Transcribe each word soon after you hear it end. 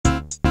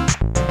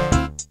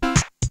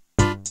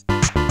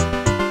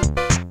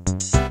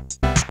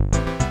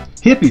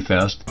Hippy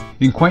Fest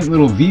in quaint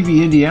little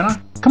Vevay,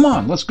 Indiana? Come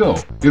on, let's go.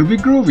 It'll be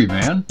groovy,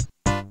 man.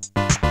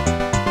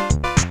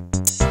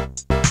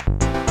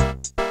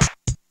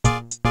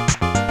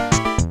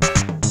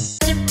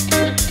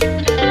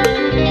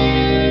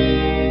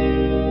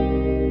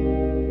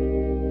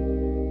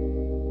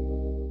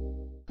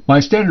 My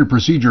standard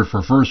procedure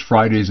for First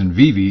Fridays in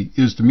Vevay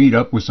is to meet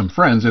up with some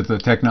friends at the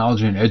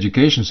Technology and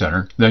Education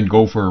Center, then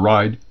go for a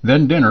ride,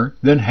 then dinner,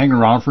 then hang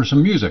around for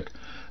some music.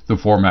 The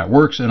format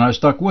works, and I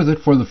stuck with it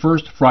for the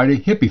First Friday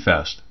Hippy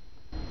Fest.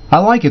 I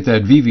like it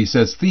that Vevay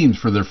sets themes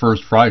for their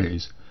First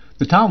Fridays.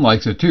 The town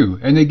likes it too,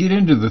 and they get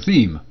into the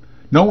theme.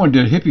 No one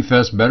did Hippy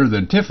Fest better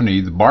than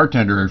Tiffany, the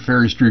bartender at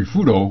Ferry Street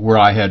Fudo, where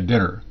I had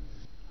dinner.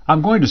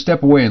 I'm going to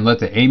step away and let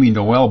the Amy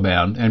Noel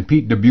Band and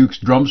Pete Dubuque's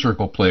drum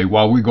circle play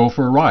while we go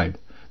for a ride.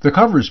 The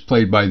covers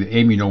played by the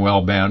Amy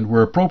Noel Band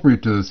were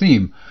appropriate to the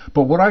theme,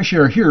 but what I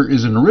share here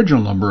is an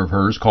original number of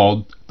hers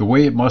called The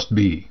Way It Must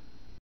Be.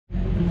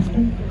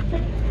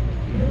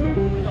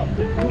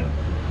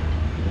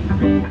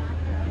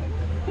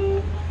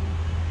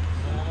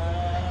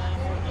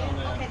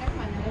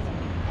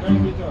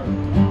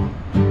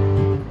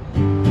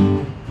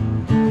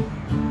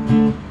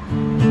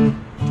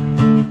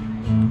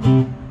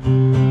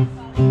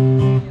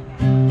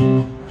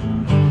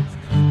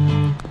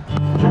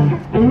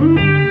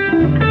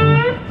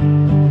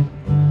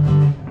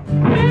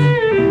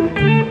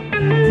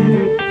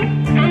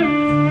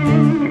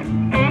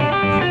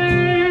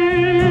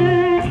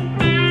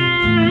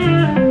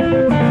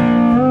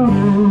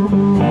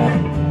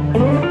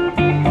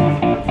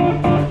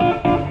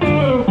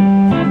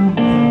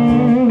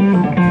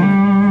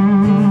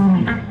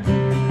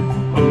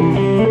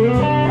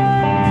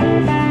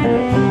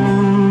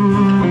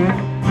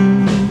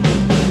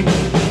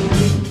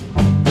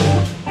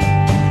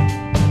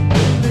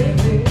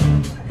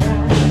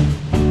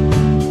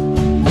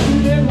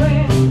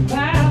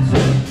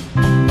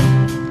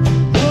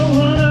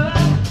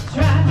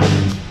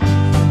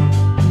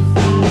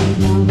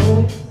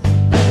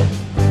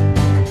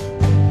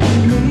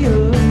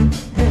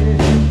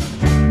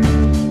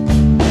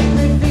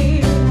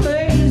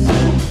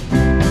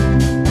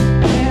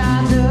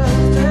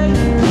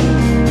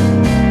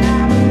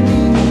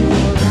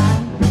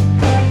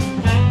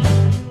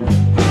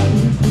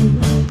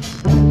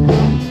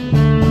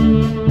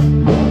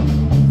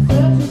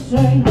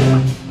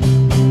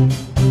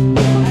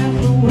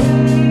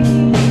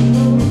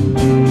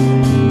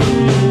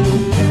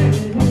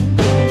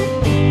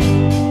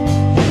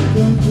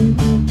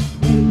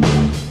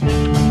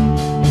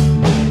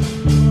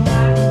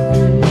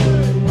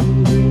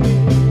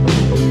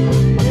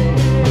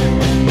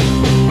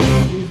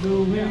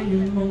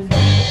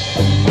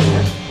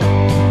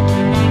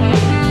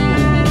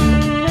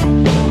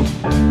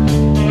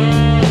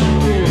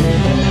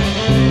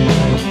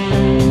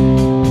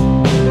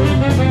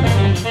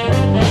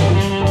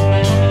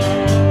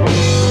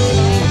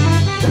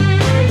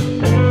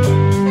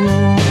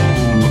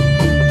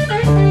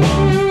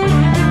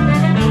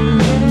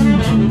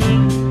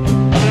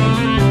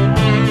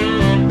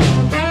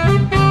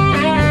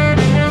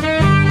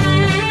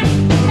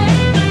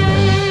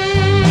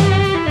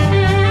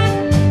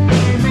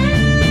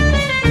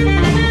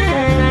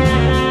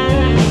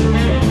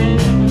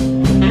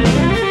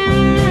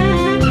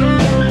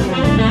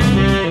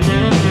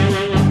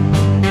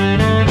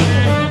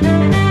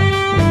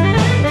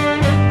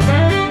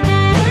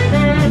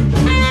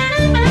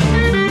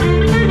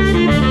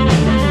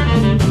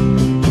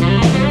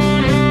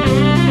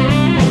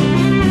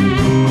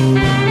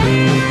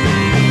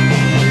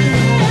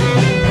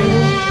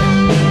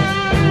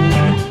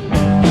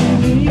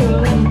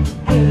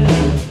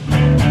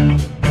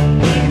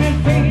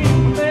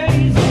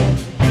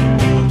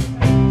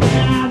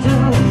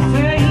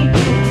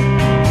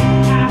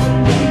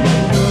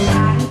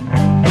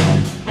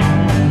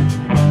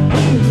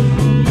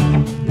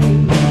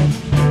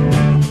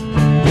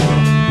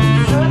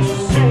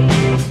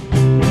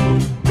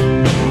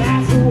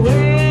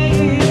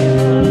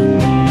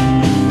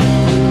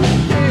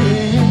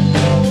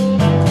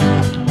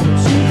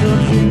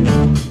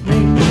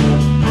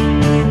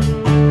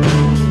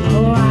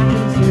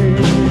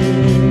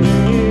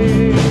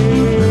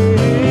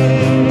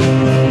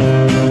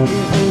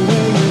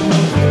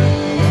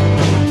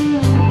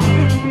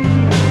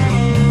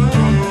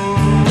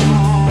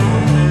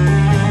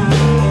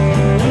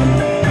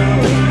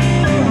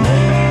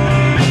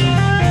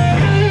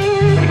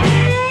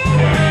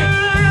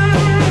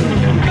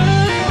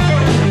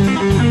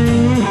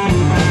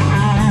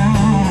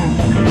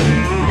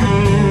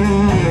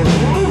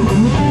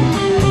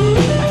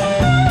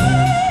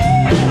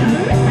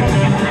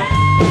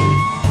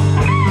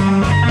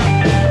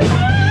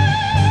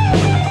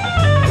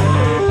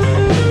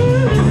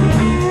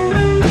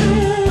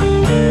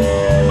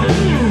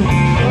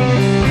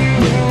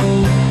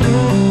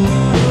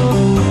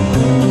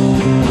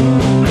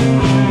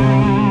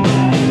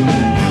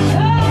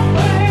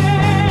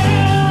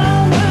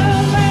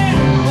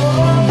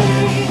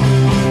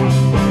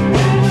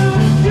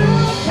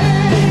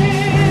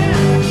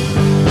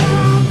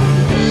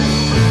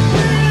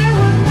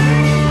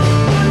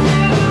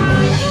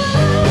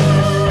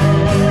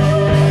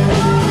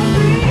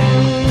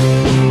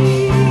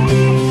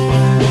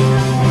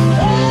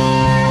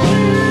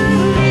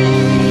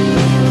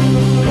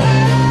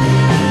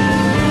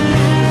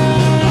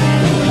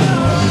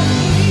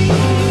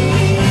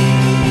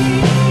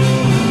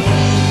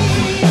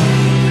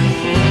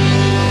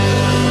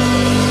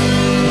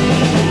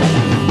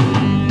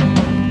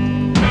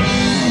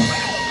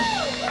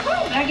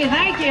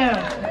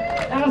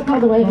 That was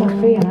called The Way of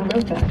Free, and I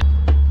wrote that.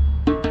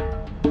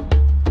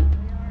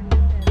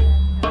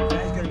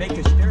 Guy's gonna make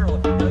you sterile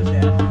if he does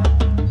that.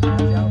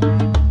 Watch out.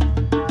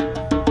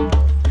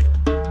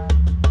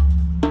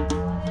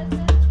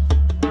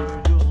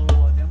 Do a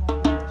little demo.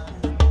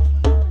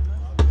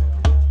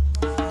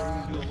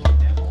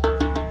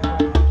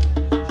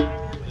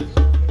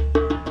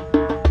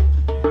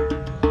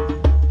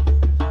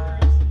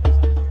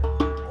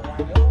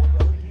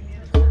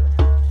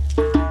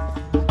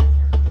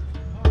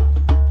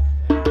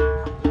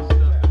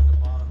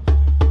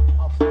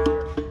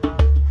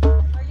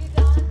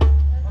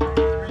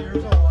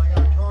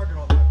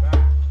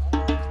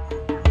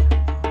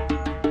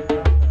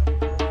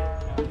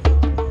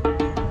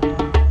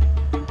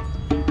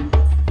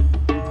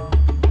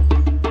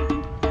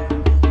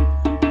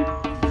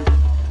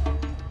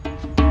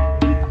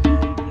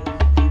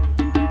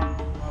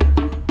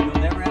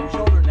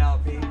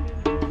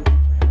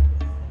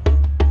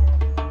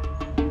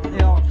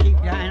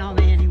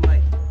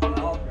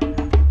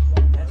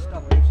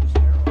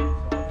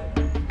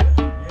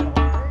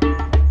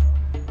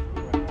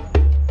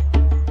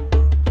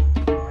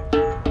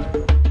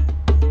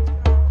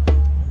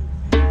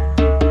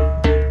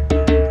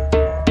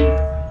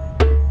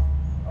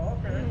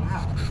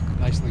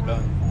 Nicely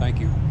done. Thank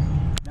you.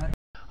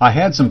 I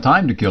had some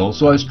time to kill,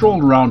 so I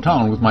strolled around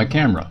town with my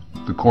camera.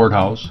 The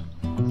courthouse,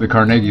 the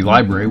Carnegie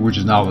Library, which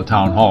is now the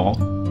town hall,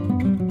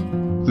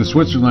 the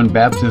Switzerland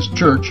Baptist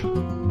Church,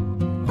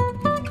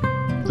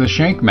 the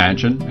Schenck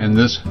Mansion and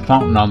this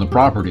fountain on the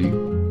property,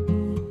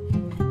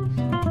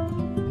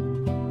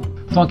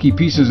 funky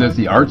pieces at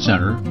the Art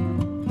Center,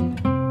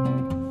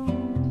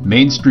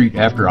 Main Street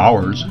after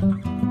hours,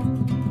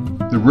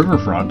 the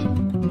riverfront,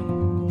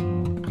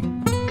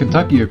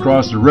 Kentucky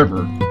across the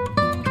river,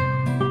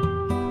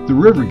 the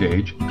river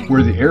gauge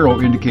where the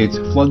arrow indicates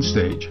flood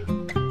stage.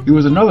 It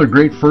was another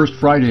great first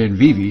Friday in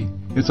Vevay.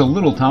 It's a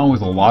little town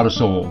with a lot of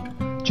soul.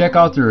 Check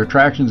out their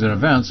attractions and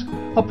events.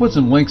 I'll put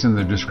some links in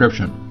the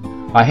description.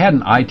 I had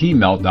an IT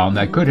meltdown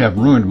that could have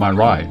ruined my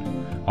ride.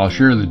 I'll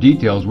share the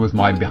details with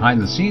my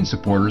behind-the-scenes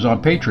supporters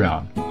on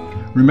Patreon.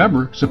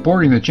 Remember,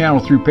 supporting the channel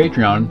through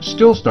Patreon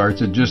still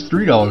starts at just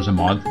 $3 a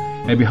month,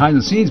 and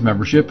behind-the-scenes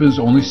membership is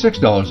only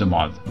 $6 a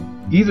month.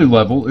 Either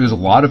level is a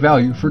lot of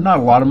value for not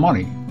a lot of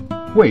money.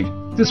 Wait,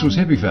 this was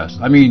Hippy Fest.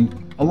 I mean,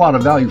 a lot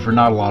of value for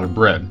not a lot of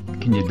bread.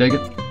 Can you dig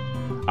it?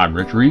 I'm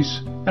Rich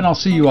Reese, and I'll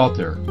see you out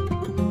there.